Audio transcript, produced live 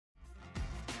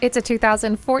It's a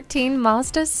 2014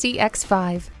 Mazda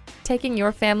CX-5. Taking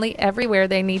your family everywhere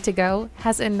they need to go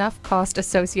has enough cost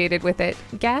associated with it.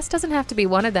 Gas doesn't have to be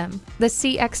one of them. The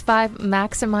CX-5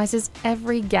 maximizes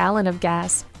every gallon of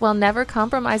gas while never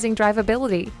compromising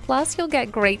drivability. Plus, you'll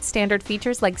get great standard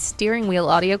features like steering wheel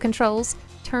audio controls,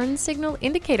 turn signal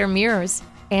indicator mirrors,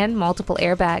 and multiple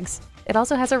airbags. It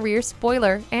also has a rear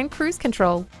spoiler and cruise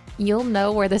control. You'll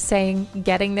know where the saying,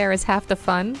 "getting there is half the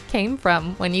fun," came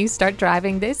from when you start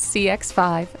driving this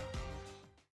CX-5.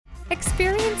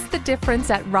 Experience the difference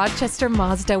at Rochester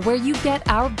Mazda, where you get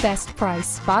our best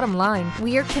price. Bottom line,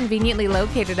 we are conveniently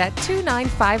located at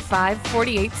 2955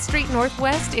 48th Street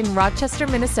Northwest in Rochester,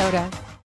 Minnesota.